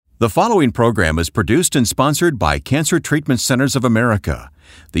The following program is produced and sponsored by Cancer Treatment Centers of America.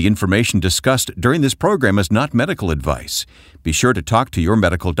 The information discussed during this program is not medical advice. Be sure to talk to your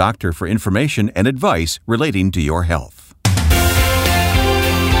medical doctor for information and advice relating to your health.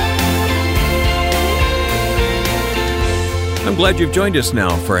 I'm glad you've joined us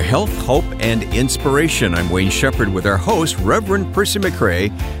now for Health, Hope, and Inspiration. I'm Wayne Shepherd with our host, Reverend Percy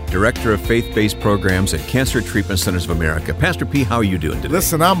McCray, Director of Faith-Based Programs at Cancer Treatment Centers of America. Pastor P, how are you doing today?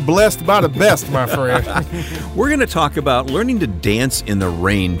 Listen, I'm blessed by the best, my friend. We're going to talk about learning to dance in the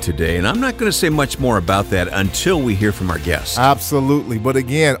rain today, and I'm not going to say much more about that until we hear from our guest. Absolutely. But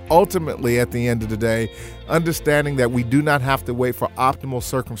again, ultimately, at the end of the day, understanding that we do not have to wait for optimal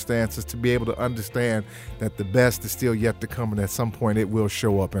circumstances to be able to understand that the best is still yet to come, and at some point it will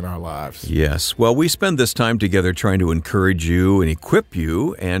show up in our lives. Yes. Well, we spend this time together trying to encourage you and equip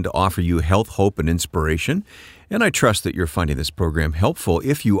you and offer you health, hope, and inspiration. And I trust that you're finding this program helpful.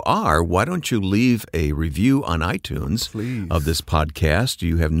 If you are, why don't you leave a review on iTunes of this podcast?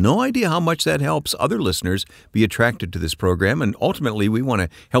 You have no idea how much that helps other listeners be attracted to this program. And ultimately, we want to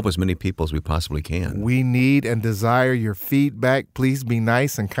help as many people as we possibly can. We need and desire your feedback. Please be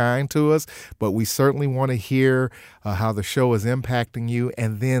nice and kind to us. But we certainly want to hear how the show is impacting you,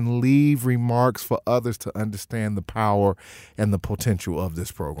 and then leave remarks for others to understand the power and the potential of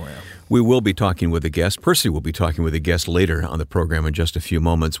this program. We will be talking with a guest. Percy will be talking with a guest later on the program in just a few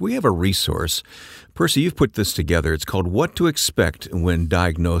moments. We have a resource. Percy, you've put this together. It's called What to Expect When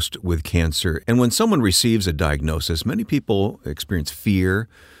Diagnosed with Cancer. And when someone receives a diagnosis, many people experience fear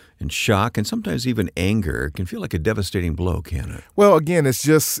and shock, and sometimes even anger. It can feel like a devastating blow, can it? Well, again, it's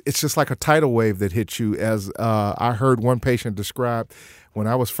just like a tidal wave that hits you. As I heard one patient describe, when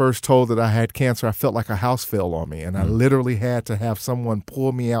I was first told that I had cancer, I felt like a house fell on me, and I literally had to have someone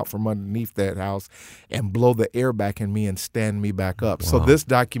pull me out from underneath that house and blow the air back in me and stand me back up. Wow. So this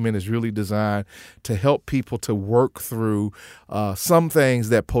document is really designed to help people to work through some things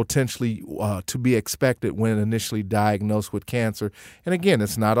that potentially to be expected when initially diagnosed with cancer. And again,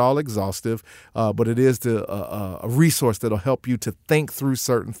 it's not all exhaustive, but it is a resource that'll help you to think through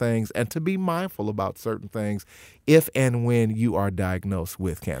certain things and to be mindful about certain things if and when you are diagnosed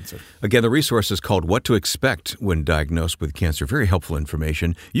with cancer. Again, the resource is called What to Expect When Diagnosed with Cancer. Very helpful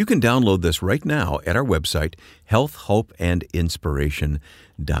information. You can download this right now at our website,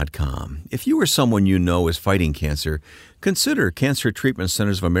 healthhopeandinspiration.com. If you or someone you know is fighting cancer, consider Cancer Treatment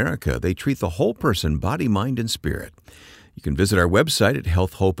Centers of America. They treat the whole person, body, mind, and spirit. You can visit our website at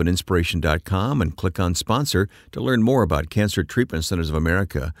healthhopeandinspiration.com and click on Sponsor to learn more about Cancer Treatment Centers of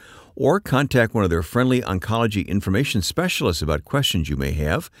America, or contact one of their friendly oncology information specialists about questions you may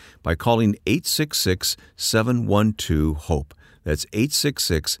have by calling 866-712-HOPE. That's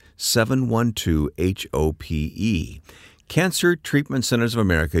 866-712-HOPE. Cancer Treatment Centers of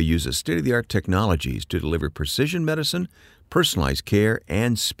America uses state-of-the-art technologies to deliver precision medicine, personalized care,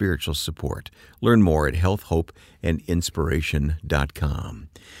 and spiritual support. Learn more at healthhopeandinspiration.com.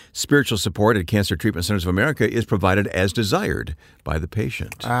 Spiritual support at Cancer Treatment Centers of America is provided as desired by the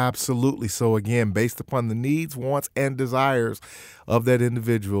patient. Absolutely. So again, based upon the needs, wants, and desires of that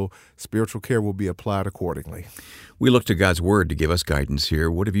individual, spiritual care will be applied accordingly. We look to God's Word to give us guidance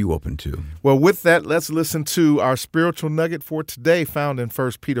here. What have you opened to? Well, with that, let's listen to our spiritual nugget for today, found in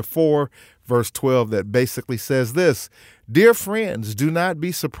 1 Peter 4, verse 12, that basically says this: Dear friends, do not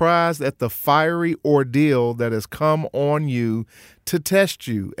be surprised at the fiery ordeal that has come on you to test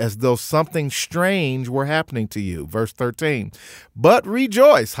you, as though something strange were happening to you. Verse 13, but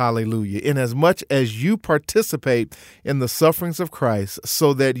rejoice, hallelujah, inasmuch as you participate in the sufferings of Christ,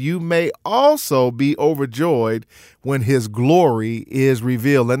 so that you may also be overjoyed when his glory is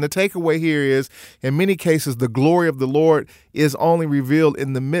revealed. And the takeaway here is, in many cases, the glory of the Lord is only revealed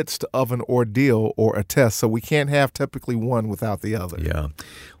in the midst of an ordeal or a test. So we can't have typically one without the other. Yeah.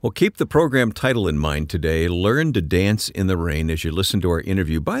 Well, keep the program title in mind today, Learn to Dance in the Rain, as you listen to our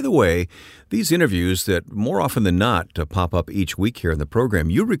interview. By the way, these interviews that more often than not pop up each week here in the program,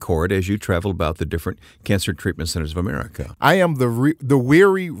 you record as you travel about the different Cancer Treatment Centers of America. I am the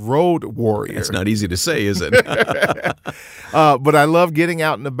weary road warrior. It's not easy to say, is it? But I love getting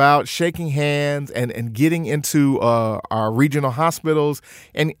out and about, shaking hands, and getting into our regional hospitals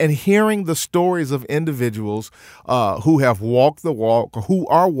and hearing the stories of individuals who have walked the walk, or who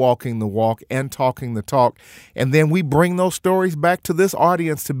are walking the walk and talking the talk. And then we bring those stories back to this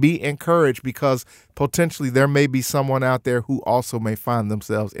audience to be encouraged, because potentially there may be someone out there who also may find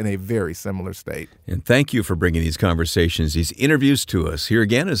themselves in a very similar state. And thank you for bringing these conversations, these interviews to us. Here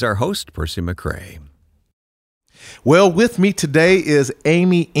again is our host, Percy McCray. Well, with me today is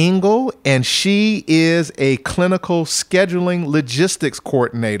Amy Engel, and she is a clinical scheduling logistics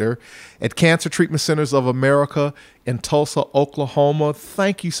coordinator at Cancer Treatment Centers of America in Tulsa, Oklahoma.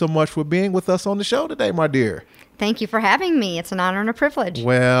 Thank you so much for being with us on the show today, my dear. Thank you for having me. It's an honor and a privilege.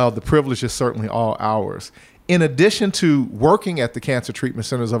 Well, the privilege is certainly all ours. In addition to working at the Cancer Treatment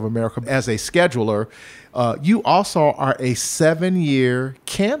Centers of America as a scheduler, you also are a 7-year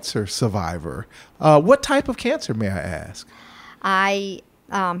cancer survivor. What type of cancer, may I ask? I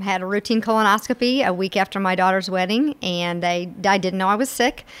had a routine colonoscopy a week after my daughter's wedding, and I didn't know I was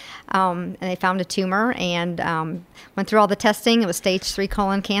sick. And they found a tumor and went through all the testing. It was stage 3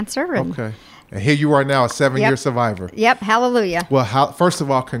 colon cancer. And okay. And here you are now, a 7-year survivor. Yep, hallelujah. Well, first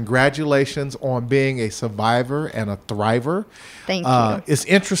of all, congratulations on being a survivor and a thriver. Thank you. It's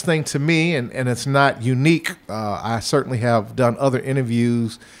interesting to me, and it's not unique. I certainly have done other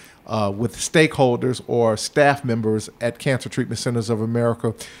interviews with stakeholders or staff members at Cancer Treatment Centers of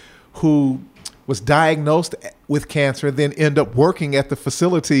America who was diagnosed with cancer, then end up working at the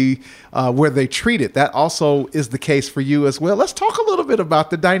facility where they treat it. That also is the case for you as well. Let's talk a little bit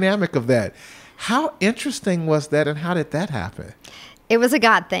about the dynamic of that. How interesting was that, and how did that happen? It was a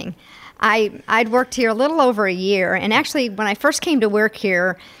God thing. I'd worked here a little over a year, and actually when I first came to work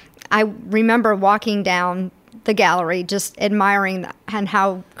here, I remember walking down the gallery, just admiring and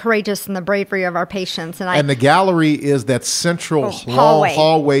how courageous and the bravery of our patients. And the gallery is that central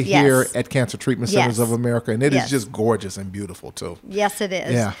hallway here at Cancer Treatment Centers of America, and it is just gorgeous and beautiful too. Yes, it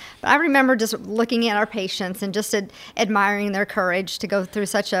is. Yeah. But I remember just looking at our patients and just admiring their courage to go through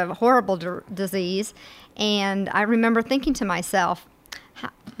such a horrible disease. And I remember thinking to myself,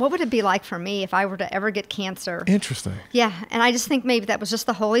 what would it be like for me if I were to ever get cancer? Interesting. Yeah, and I just think maybe that was just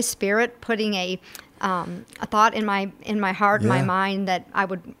the Holy Spirit putting a thought in my heart, my mind that I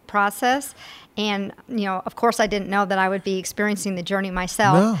would process. And, of course, I didn't know that I would be experiencing the journey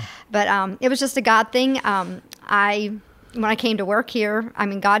myself. No. But it was just a God thing. When I came to work here,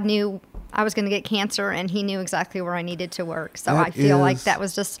 God knew I was going to get cancer, and he knew exactly where I needed to work. So I feel like that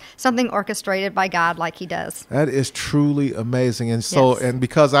was just something orchestrated by God like he does. That is truly amazing. And so, and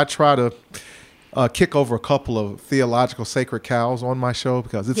because I try to kick over a couple of theological sacred cows on my show,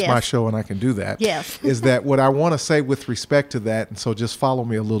 because it's my show and I can do that. Yes. Is that what I want to say with respect to that? And so just follow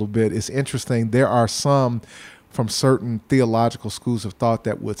me a little bit. It's interesting. There are some from certain theological schools of thought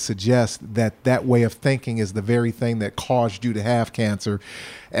that would suggest that that way of thinking is the very thing that caused you to have cancer.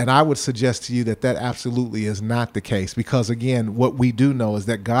 And I would suggest to you that that absolutely is not the case, because again, what we do know is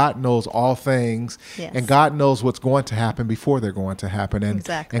that God knows all things, and God knows what's going to happen before they're going to happen. And,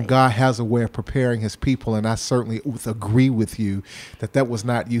 and God has a way of preparing his people. And I certainly would agree with you that that was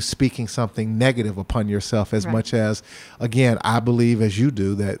not you speaking something negative upon yourself as much as, again, I believe as you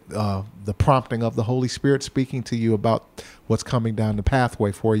do that the prompting of the Holy Spirit speaking to you about what's coming down the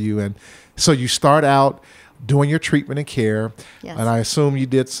pathway for you. And so you start out doing your treatment and care. Yes. And I assume you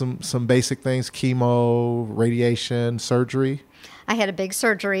did some basic things, chemo, radiation, surgery. I had a big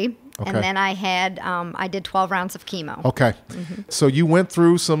surgery, and then I did 12 rounds of chemo. Okay. Mm-hmm. So you went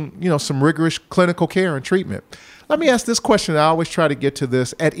through some rigorous clinical care and treatment. Let me ask this question. I always try to get to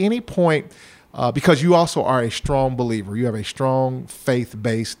this. At any point, because you also are a strong believer, you have a strong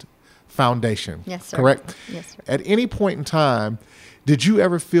faith-based foundation. Yes, sir. Correct? Yes, sir. At any point in time, did you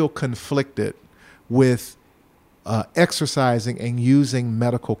ever feel conflicted with exercising and using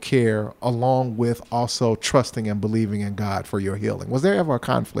medical care along with also trusting and believing in God for your healing? Was there ever a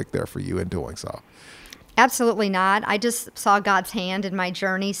conflict there for you in doing so? Absolutely not. I just saw God's hand in my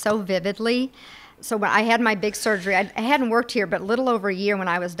journey so vividly. So when I had my big surgery, I hadn't worked here but a little over a year when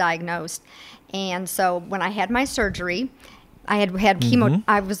I was diagnosed. And so when I had my surgery, I had chemo.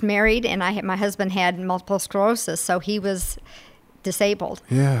 I was married, and my husband had multiple sclerosis, so he was disabled.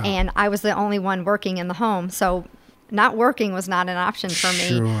 Yeah. And I was the only one working in the home. So not working was not an option for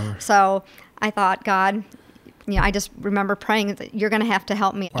me. Sure. So I thought, God, I just remember praying that you're going to have to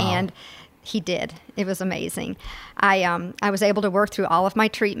help me. Wow. And he did. It was amazing. I was able to work through all of my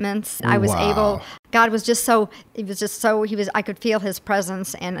treatments. I was able, God was just so, I could feel his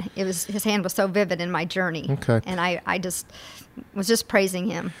presence, and his hand was so vivid in my journey. Okay. And I just was just praising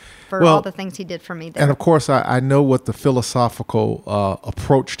him for all the things he did for me there. And of course, I know what the philosophical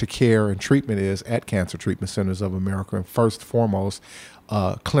approach to care and treatment is at Cancer Treatment Centers of America. And first and foremost,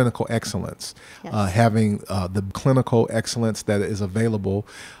 clinical excellence, Yes. having the clinical excellence that is available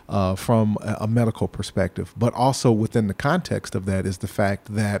from a medical perspective. But also within the context of that is the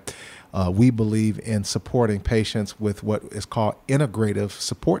fact that we believe in supporting patients with what is called integrative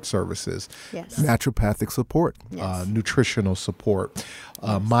support services, Yes. naturopathic support, Yes. nutritional support,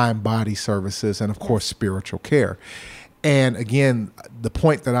 mind-body services, and of course, spiritual care. And again, the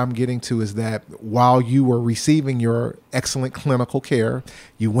point that I'm getting to is that while you were receiving your excellent clinical care,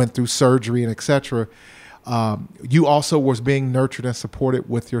 you went through surgery and et cetera, you also was being nurtured and supported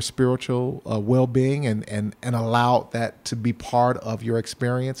with your spiritual well-being and allowed that to be part of your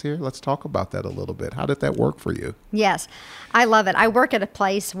experience here. Let's talk about that a little bit. How did that work for you? Yes, I love it. I work at a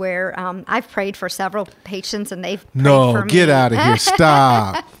place where I've prayed for several patients, and they've prayed No, for me. get out of here.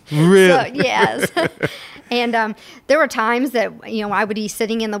 Stop. Really? So, yes. And there were times that, I would be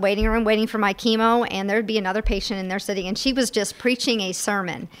sitting in the waiting room waiting for my chemo, and there'd be another patient in there sitting, and she was just preaching a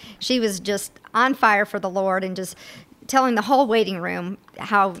sermon. She was just on fire for the Lord and just telling the whole waiting room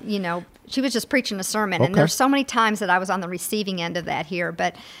how, she was just preaching a sermon. Okay. And there's so many times that I was on the receiving end of that here,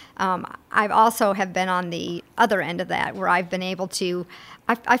 but I've also have been on the other end of that where I've been able to,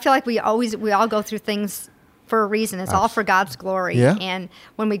 I feel like we all go through things for a reason. It's all for God's glory. Yeah. And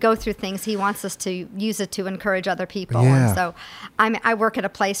when we go through things, He wants us to use it to encourage other people. Yeah. And so I work at a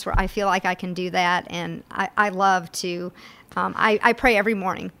place where I feel like I can do that. And I love to, I pray every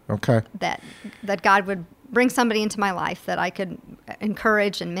morning Okay. that God would bring somebody into my life that I could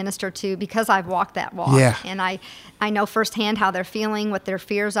encourage and minister to, because I've walked that walk. Yeah. And I know firsthand how they're feeling, what their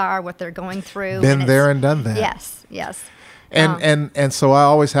fears are, what they're going through. Been and there and done that. Yes, yes. And so I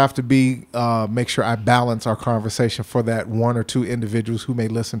always have to make sure I balance our conversation for that one or two individuals who may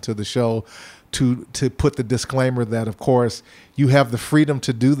listen to the show to put the disclaimer that, of course, you have the freedom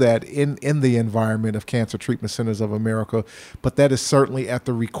to do that in the environment of Cancer Treatment Centers of America, but that is certainly at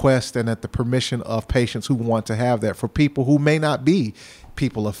the request and at the permission of patients who want to have that. For people who may not be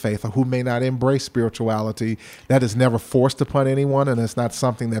people of faith or who may not embrace spirituality, that is never forced upon anyone, and it's not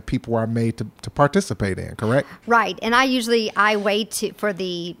something that people are made to participate in, correct? Right. And I wait for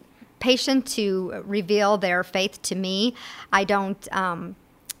the patient to reveal their faith to me. I don't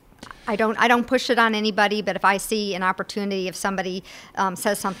push it on anybody, but if I see an opportunity, if somebody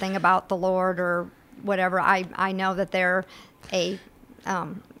says something about the Lord or whatever, I know that they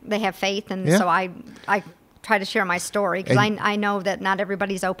have faith, and so I try to share my story, because I know that not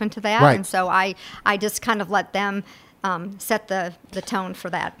everybody's open to that, Right. and so I just kind of let them set the tone for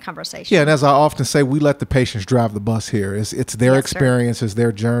that conversation. Yeah, and as I often say, we let the patients drive the bus here. It's their Yes, sir. experience, it's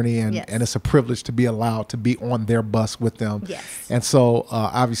their journey, and Yes. it's a privilege to be allowed to be on their bus with them. Yes. And so,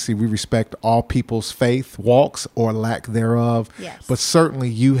 obviously, we respect all people's faith walks or lack thereof. Yes. But certainly,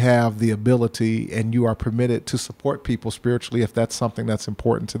 you have the ability, and you are permitted to support people spiritually if that's something that's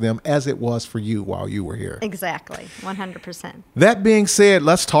important to them, as it was for you while you were here. Exactly, 100%. That being said,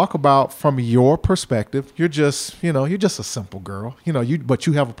 let's talk about from your perspective. You're just a simple girl, but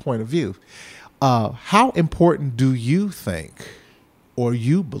you have a point of view. How important do you think, or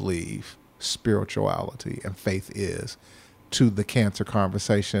you believe, spirituality and faith is to the cancer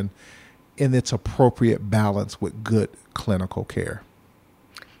conversation in its appropriate balance with good clinical care?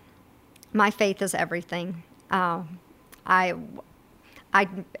 My faith is everything. As from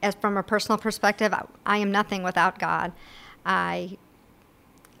a personal perspective, I am nothing without God. I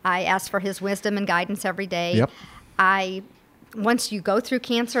ask for His wisdom and guidance every day. Yep. Once you go through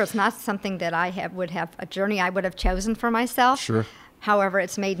cancer, it's not something that I would have a journey I would have chosen for myself. Sure. However,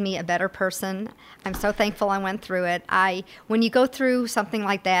 it's made me a better person. I'm so thankful I went through it. When you go through something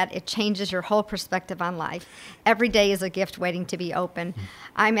like that, it changes your whole perspective on life. Every day is a gift waiting to be opened.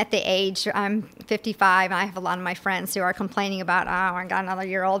 I'm at the age, I'm 55, and I have a lot of my friends who are complaining about, I got another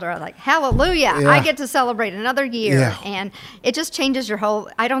year older. I'm like, hallelujah, Yeah. I get to celebrate another year. Yeah. And it just changes your whole,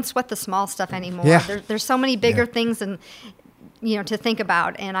 I don't sweat the small stuff anymore. Yeah. There's so many bigger things to think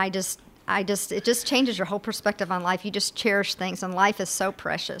about, and it just changes your whole perspective on life. You just cherish things, and life is so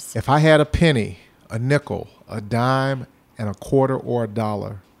precious. If I had a penny, a nickel, a dime, and a quarter or a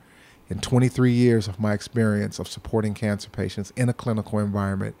dollar in 23 years of my experience of supporting cancer patients in a clinical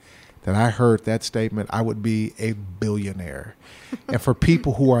environment, that I heard that statement, I would be a billionaire. And for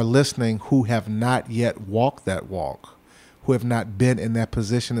people who are listening who have not yet walked that walk, who have not been in that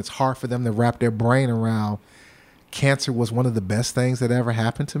position, it's hard for them to wrap their brain around. Cancer was one of the best things that ever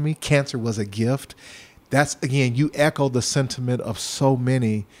happened to me. Cancer was a gift. That's, again, you echo the sentiment of so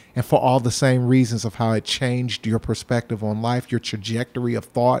many, and for all the same reasons of how it changed your perspective on life, your trajectory of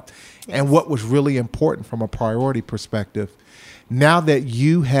thought, and what was really important from a priority perspective. Now that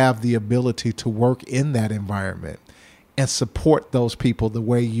you have the ability to work in that environment and support those people the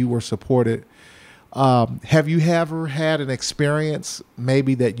way you were supported. Have you ever had an experience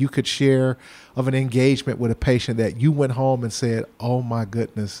maybe that you could share of an engagement with a patient that you went home and said, oh my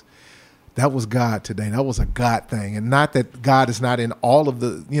goodness, that was God today. That was a God thing. And not that God is not in all of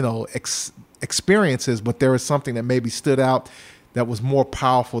the, experiences, but there was something that maybe stood out that was more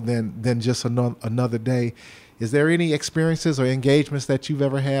powerful than just another day. Is there any experiences or engagements that you've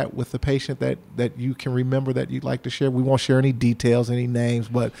ever had with a patient that you can remember that you'd like to share? We won't share any details, any names,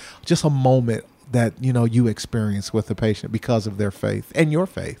 but just a moment that, you experienced with the patient because of their faith and your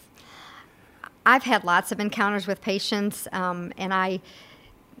faith. I've had lots of encounters with patients, and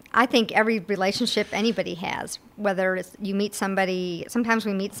I think every relationship anybody has, whether it's you meet somebody, sometimes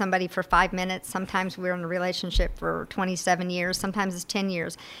we meet somebody for 5 minutes, sometimes we're in a relationship for 27 years, sometimes it's 10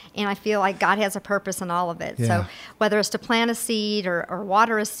 years. And I feel like God has a purpose in all of it. Yeah. So whether it's to plant a seed or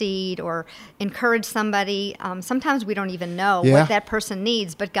water a seed or encourage somebody, sometimes we don't even know what that person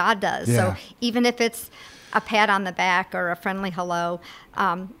needs, but God does. Yeah. So even if it's a pat on the back or a friendly hello,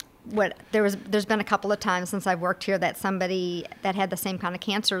 there's been a couple of times since I've worked here that somebody that had the same kind of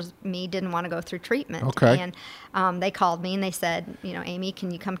cancer as me didn't want to go through treatment. Okay. And they called me and they said, Amy,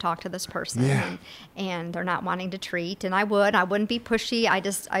 can you come talk to this person? Yeah. And they're not wanting to treat. And I wouldn't be pushy. I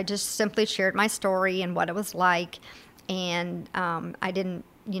just simply shared my story and what it was like. And I didn't,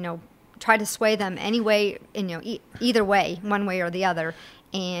 try to sway them any way, either way, one way or the other.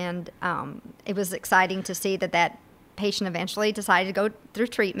 And it was exciting to see that patient eventually decided to go through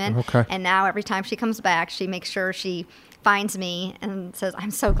treatment. Okay. And now every time she comes back, she makes sure she finds me and says,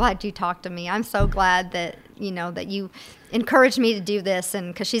 I'm so glad you talked to me. I'm so glad that, that you encouraged me to do this.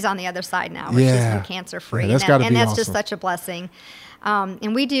 And because she's on the other side now where she's been cancer free. Yeah, that's awesome. Just such a blessing.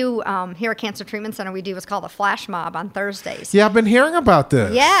 And we do, here at Cancer Treatment Center, we do what's called a flash mob on Thursdays. Yeah, I've been hearing about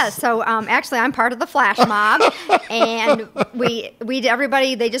this. Yeah, so actually I'm part of the flash mob. And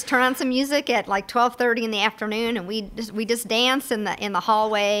everybody, they just turn on some music at like 12:30 in the afternoon, and we just dance in the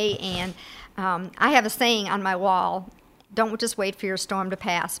hallway. And I have a saying on my wall, don't just wait for your storm to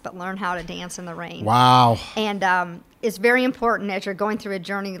pass, but learn how to dance in the rain. Wow. And it's very important as you're going through a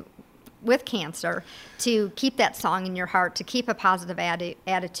journey with cancer to keep that song in your heart, to keep a positive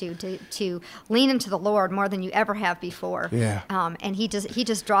attitude, to lean into the Lord more than you ever have before. Yeah. And he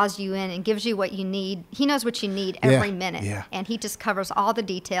just draws you in and gives you what you need. He knows what you need every minute. Yeah. And he just covers all the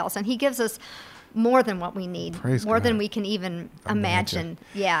details, and he gives us more than what we need, Praise more God. Than we can even imagine.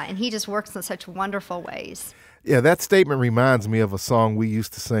 Yeah, and he just works in such wonderful ways. Yeah, that statement reminds me of a song we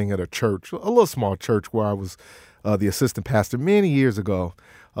used to sing at a church, a little small church where I was the assistant pastor many years ago.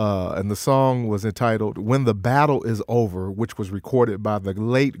 And the song was entitled When the Battle Is Over, which was recorded by the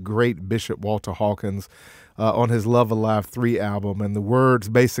late, great Bishop Walter Hawkins on his Love Alive 3 album. And the words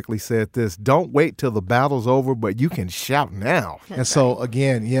basically said this: don't wait till the battle's over, but you can shout now. That's and so, right.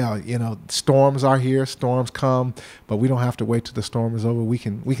 Again, storms are here, storms come, but we don't have to wait till the storm is over. We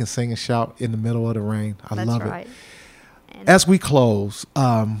can sing and shout in the middle of the rain. I love right. it. As we close,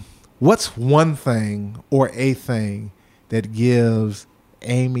 what's one thing or a thing that gives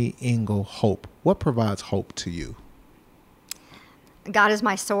Amy Engel hope? What provides hope to you? God is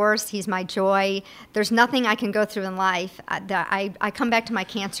my source. He's my joy. There's nothing I can go through in life. I come back to my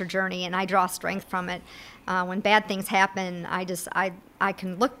cancer journey and I draw strength from it. When bad things happen, I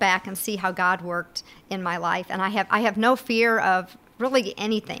can look back and see how God worked in my life, and I have no fear of really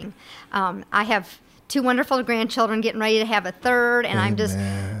anything. I have 2 wonderful grandchildren, getting ready to have a third, and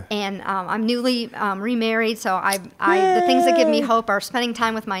I'm newly remarried. So the things that give me hope are spending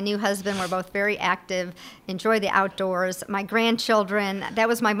time with my new husband. We're both very active, enjoy the outdoors. My grandchildren, that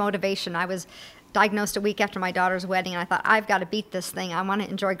was my motivation. I was diagnosed a week after my daughter's wedding, and I thought, I've got to beat this thing. I want to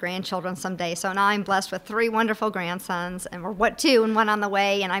enjoy grandchildren someday. So now I'm blessed with 3 wonderful grandsons, and we're 2 and 1 on the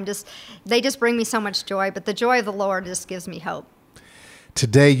way, and they just bring me so much joy. But the joy of the Lord just gives me hope.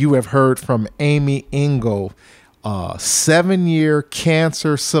 Today you have heard from Amy Engel, 7-year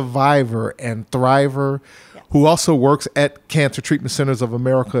cancer survivor and thriver, who also works at Cancer Treatment Centers of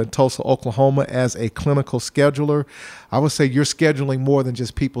America in Tulsa, Oklahoma as a clinical scheduler. I would say you're scheduling more than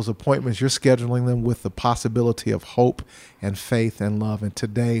just people's appointments. You're scheduling them with the possibility of hope and faith and love. And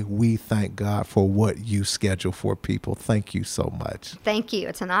today we thank God for what you schedule for people. Thank you so much. Thank you.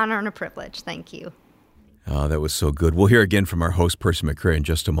 It's an honor and a privilege. Thank you. Oh, that was so good. We'll hear again from our host, Percy McCray, in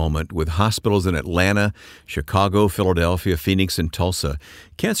just a moment. With hospitals in Atlanta, Chicago, Philadelphia, Phoenix, and Tulsa,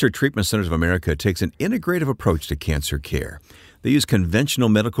 Cancer Treatment Centers of America takes an integrative approach to cancer care. They use conventional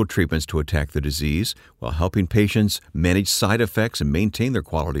medical treatments to attack the disease while helping patients manage side effects and maintain their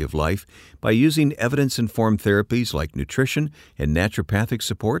quality of life by using evidence-informed therapies like nutrition and naturopathic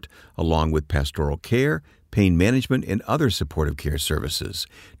support, along with pastoral care, pain management, and other supportive care services.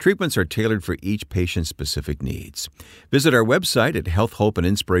 Treatments are tailored for each patient's specific needs. Visit our website at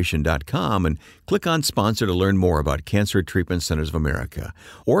healthhopeandinspiration.com and click on Sponsor to learn more about Cancer Treatment Centers of America.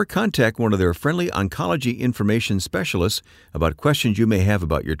 Or contact one of their friendly oncology information specialists about questions you may have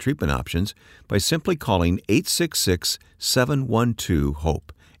about your treatment options by simply calling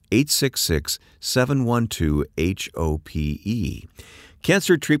 866-712-HOPE. 866-712-HOPE.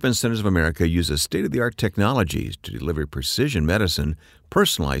 Cancer Treatment Centers of America uses state-of-the-art technologies to deliver precision medicine,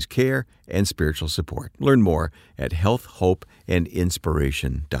 personalized care, and spiritual support. Learn more at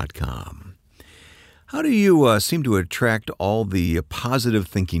healthhopeandinspiration.com. How do you seem to attract all the positive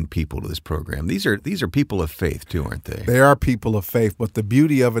thinking people to this program? These are people of faith too, aren't they? They are people of faith, but the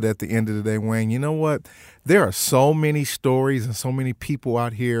beauty of it at the end of the day, Wayne, you know what? There are so many stories and so many people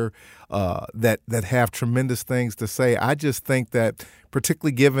out here that have tremendous things to say. I just think that,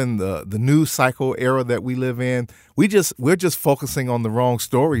 particularly given the news cycle era that we live in, we're just focusing on the wrong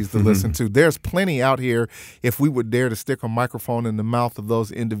stories to listen to. There's plenty out here, if we would dare to stick a microphone in the mouth of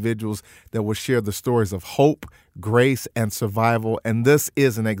those individuals that will share the stories of hope, grace, and survival. And this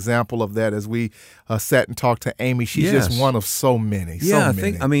is an example of that. As we sat and talked to Amy, she's just one of so many. Yeah,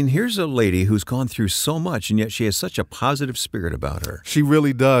 here's a lady who's gone through so much, and yet she has such a positive spirit about her. She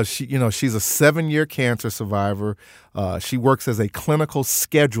really does. She's a 7-year cancer survivor. She works as a clinical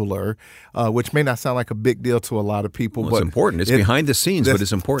scheduler, which may not sound like a big deal to a lot of people. Well, but it's important. It's behind the scenes, but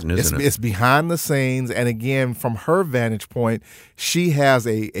it's important, isn't it? It's behind the scenes. And again, from her vantage point, she has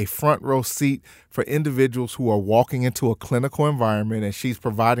a front row seat for individuals who are walking into a clinical environment, and she's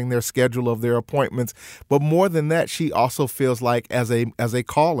providing their schedule of their appointments. But more than that, she also feels like as a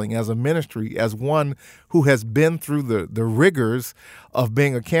calling, as a ministry, as one who has been through the rigors of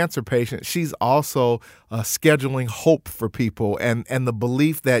being a cancer patient, she's also scheduling hope for people and the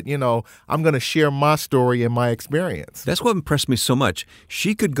belief that, I'm going to share my story and my experience. That's what impressed me so much.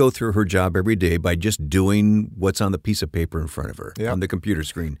 She could go through her job every day by just doing what's on the piece of paper in front of her, on the computer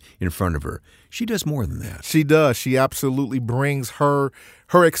screen in front of her. She does more than that. She does. She absolutely brings her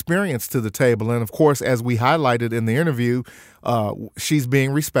experience to the table. And of course, as we highlighted in the interview, she's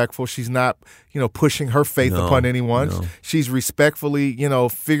being respectful. She's not, pushing her faith upon anyone. No. She's respectfully,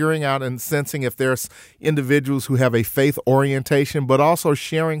 figuring out and sensing if there's individuals who have a faith orientation, but also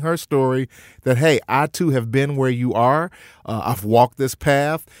sharing her story that, hey, I too have been where you are. I've walked this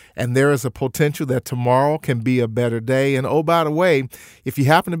path, and there is a potential that tomorrow can be a better day. And oh, by the way, if you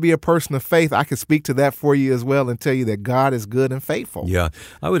happen to be a person of faith, I can speak to that for you as well and tell you that God is good and faithful. Yeah,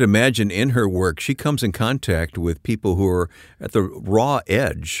 I would imagine in her work, she comes in contact with people who are at the raw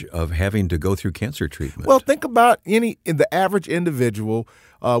edge of having to go through cancer treatment. Well, think about the average individual,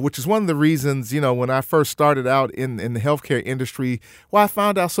 which is one of the reasons, when I first started out in the healthcare industry, I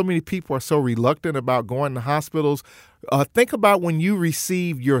found out so many people are so reluctant about going to hospitals. Think about when you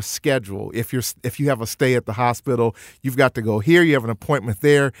receive your schedule. If you have a stay at the hospital, you've got to go here, you have an appointment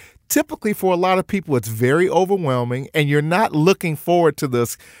there. Typically, for a lot of people, it's very overwhelming, and you're not looking forward to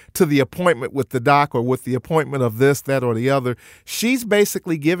the appointment with the doc or with the appointment of this, that, or the other. She's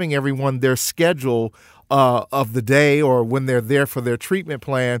basically giving everyone their schedule of the day or when they're there for their treatment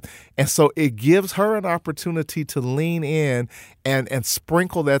plan. And so it gives her an opportunity to lean in and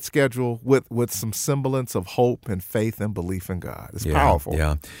sprinkle that schedule with some semblance of hope and faith and belief in God. It's powerful.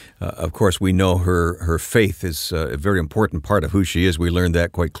 Yeah. Of course, we know her faith is a very important part of who she is. We learned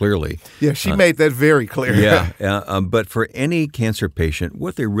that quite clearly. Yeah, she made that very clear. Yeah. But for any cancer patient,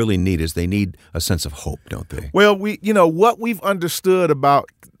 what they really need is they need a sense of hope, don't they? Well, what we've understood about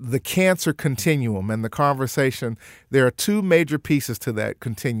the cancer continuum and the conversation, there are two major pieces to that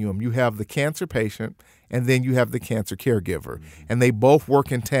continuum. You have the cancer patient, and then you have the cancer caregiver. And they both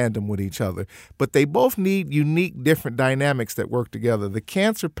work in tandem with each other. But they both need unique, different dynamics that work together. The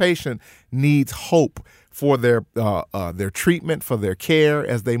cancer patient needs hope for their treatment, for their care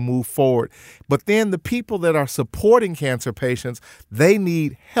as they move forward. But then the people that are supporting cancer patients, they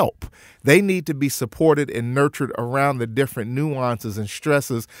need help. They need to be supported and nurtured around the different nuances and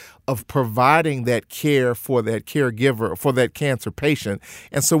stresses of providing that care for that caregiver, for that cancer patient.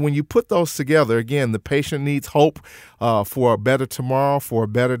 And so when you put those together, again, the patient needs hope for a better tomorrow, for a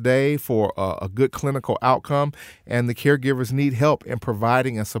better day, for a good clinical outcome, and the caregivers need help in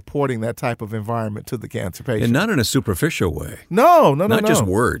providing and supporting that type of environment to the cancer patient. And not in a superficial way. No. Not just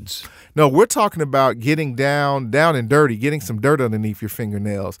words. No, we're talking about getting down and dirty, getting some dirt underneath your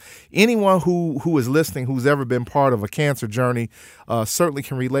fingernails. Anyone who is listening who's ever been part of a cancer journey certainly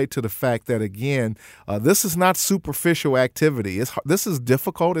can relate to the fact that, again, this is not superficial activity. This is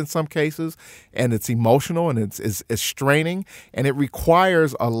difficult in some cases, and it's emotional. emotional and it's straining, and it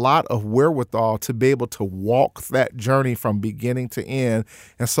requires a lot of wherewithal to be able to walk that journey from beginning to end.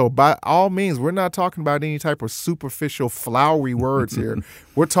 And so by all means, we're not talking about any type of superficial flowery words here.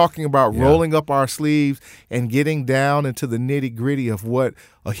 We're talking about rolling up our sleeves and getting down into the nitty-gritty of what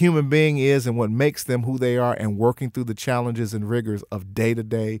a human being is and what makes them who they are, and working through the challenges and rigors of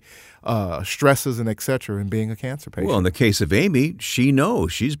day-to-day stresses and et cetera in being a cancer patient. Well, in the case of Amy, she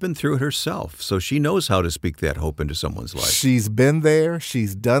knows. She's been through it herself, so she knows how to speak that hope into someone's life. She's been there.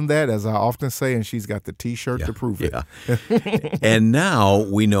 She's done that, as I often say, and she's got the T-shirt to prove it. And now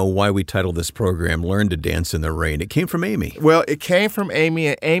we know why we titled this program, Learn to Dance in the Rain. It came from Amy. Well, it came from Amy,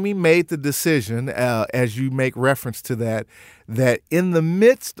 and Amy made the decision, as you make reference to that in the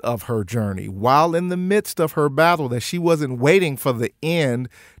midst of her journey, while in the midst of her battle, that she wasn't waiting for the end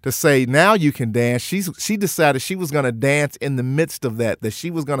to say, now you can dance. She decided she was going to dance in the midst of that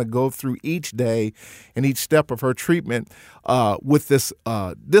she was going to go through each day and each step of her treatment with this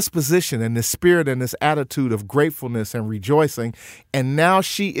disposition and this spirit and this attitude of gratefulness and rejoicing. And now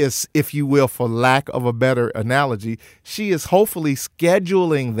she is, if you will, for lack of a better analogy, she is hopefully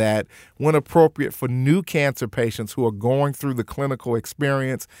scheduling that when appropriate for new cancer patients who are going through the clinical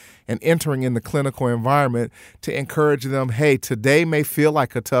experience and entering in the clinical environment, to encourage them, hey, today may feel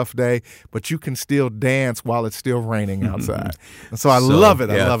like a tough day, but you can still dance while it's still raining outside. And so I love it.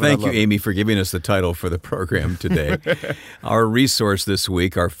 I love it. Thank you, Amy, for giving us the title for the program today. Our resource this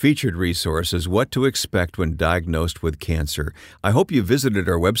week, our featured resource, is What to Expect When Diagnosed with Cancer. I hope you visited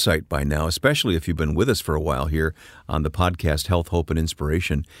our website by now, especially if you've been with us for a while here on the podcast Health, Hope, and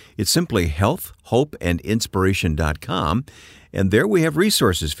Inspiration. It's simply healthhopeandinspiration.com. And there we have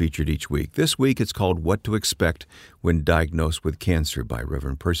resources featured each week. This week it's called What to Expect When Diagnosed with Cancer by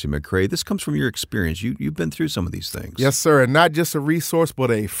Reverend Percy McCray. This comes from your experience. You've been through some of these things. Yes, sir. And not just a resource,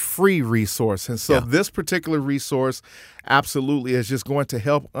 but a free resource. And so this particular resource absolutely is just going to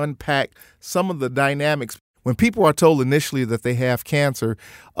help unpack some of the dynamics. When people are told initially that they have cancer,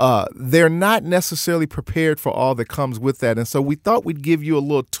 they're not necessarily prepared for all that comes with that. And so we thought we'd give you a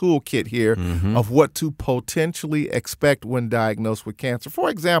little toolkit here of what to potentially expect when diagnosed with cancer. For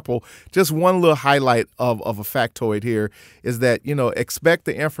example, just one little highlight of a factoid here is that, expect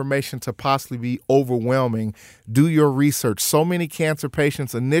the information to possibly be overwhelming. Do your research. So many cancer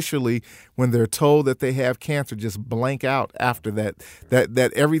patients initially, when they're told that they have cancer, just blank out after that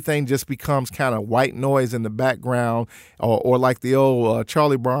everything just becomes kind of white noise in the background, or like the old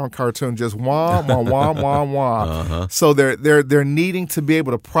Charlie Brown cartoon, just wah, wah, wah, wah, wah. So they're needing to be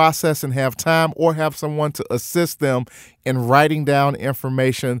able to process and have time, or have someone to assist them in writing down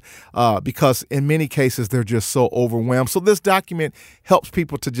information because in many cases they're just so overwhelmed. So this document helps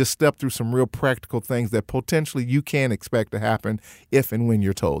people to just step through some real practical things that potentially you can expect to happen if and when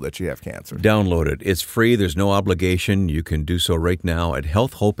you're told that you have cancer. Download it. It's free. There's no obligation. You can do so right now at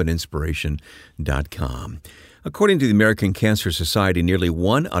healthhopeandinspiration.com. According to the American Cancer Society, nearly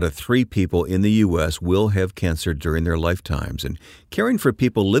 1 out of 3 people in the U.S. will have cancer during their lifetimes, and caring for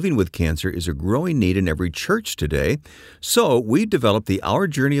people living with cancer is a growing need in every church today. So we developed the Our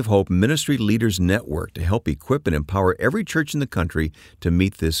Journey of Hope Ministry Leaders Network to help equip and empower every church in the country to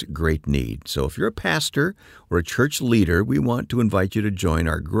meet this great need. So if you're a pastor or a church leader, we want to invite you to join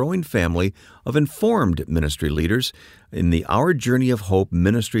our growing family of informed ministry leaders in the Our Journey of Hope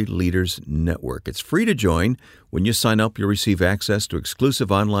Ministry Leaders Network. It's free to join. When you sign up, you'll receive access to exclusive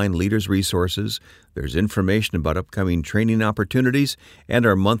online leaders resources. There's information about upcoming training opportunities and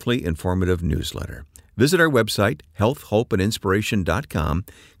our monthly informative newsletter. Visit our website, healthhopeandinspiration.com,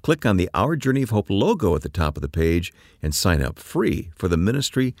 click on the Our Journey of Hope logo at the top of the page, and sign up free for the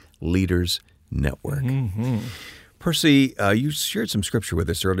Ministry Leaders Network. Percy, you shared some scripture with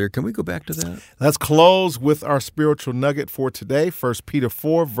us earlier. Can we go back to that? Let's close with our spiritual nugget for today, 1 Peter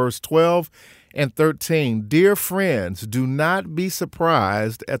 4, verse 12 and 13. Dear friends, do not be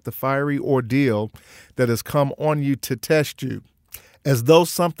surprised at the fiery ordeal that has come on you to test you, as though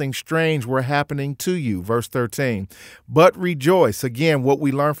something strange were happening to you. Verse 13. But rejoice. Again, what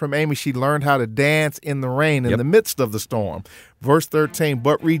we learned from Amy, she learned how to dance in the rain in the midst of the storm. Verse 13.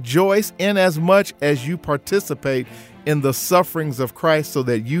 But rejoice inasmuch as you participate in the sufferings of Christ, so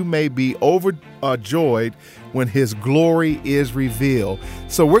that you may be overjoyed when his glory is revealed.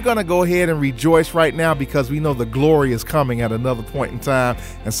 So we're going to go ahead and rejoice right now, because we know the glory is coming at another point in time.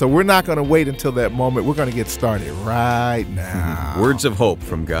 And so we're not going to wait until that moment. We're going to get started right now. Words of hope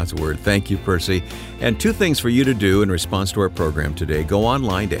from God's Word. Thank you, Percy. And 2 things for you to do in response to our program today. Go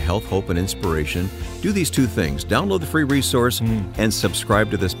online to Health, Hope, and Inspiration. Do these 2 things. Download the free resource and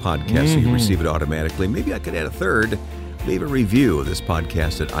subscribe to this podcast so you receive it automatically. Maybe I could add a third. leave a review of this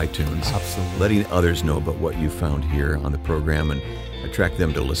podcast at iTunes. Absolutely. Letting others know about what you found here on the program and attract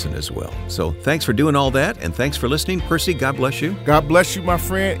them to listen as well. So thanks for doing all that, and thanks for listening. Percy, God bless you. God bless you, my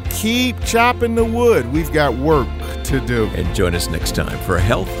friend. Keep chopping the wood. We've got work to do. And join us next time for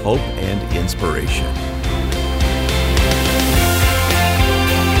Health, Hope, and Inspiration.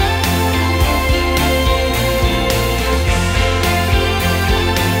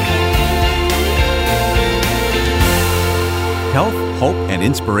 Health, Hope, and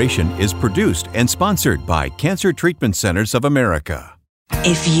Inspiration is produced and sponsored by Cancer Treatment Centers of America.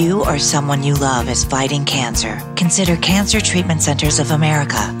 If you or someone you love is fighting cancer, consider Cancer Treatment Centers of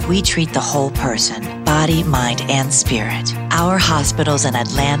America. We treat the whole person, body, mind, and spirit. Our hospitals in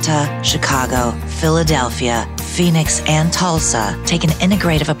Atlanta, Chicago, Philadelphia, Phoenix, and Tulsa take an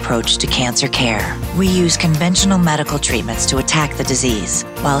integrative approach to cancer care. We use conventional medical treatments to attack the disease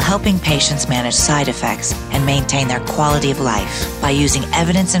while helping patients manage side effects and maintain their quality of life by using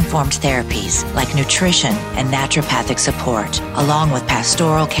evidence-informed therapies like nutrition and naturopathic support, along with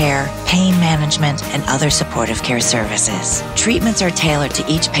pastoral care, pain management, and other supportive care services. Treatments are tailored to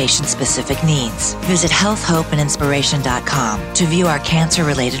each patient's specific needs. Visit healthhopeandinspiration.com to view our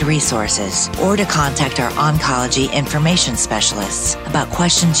cancer-related resources or to contact our oncology information specialists about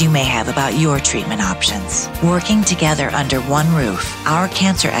questions you may have about your treatment options. Working together under one roof, our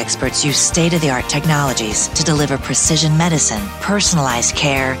cancer experts use state-of-the-art technologies to deliver precision medicine, personalized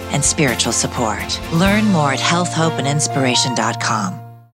care, and spiritual support. Learn more at healthhopeandinspiration.com.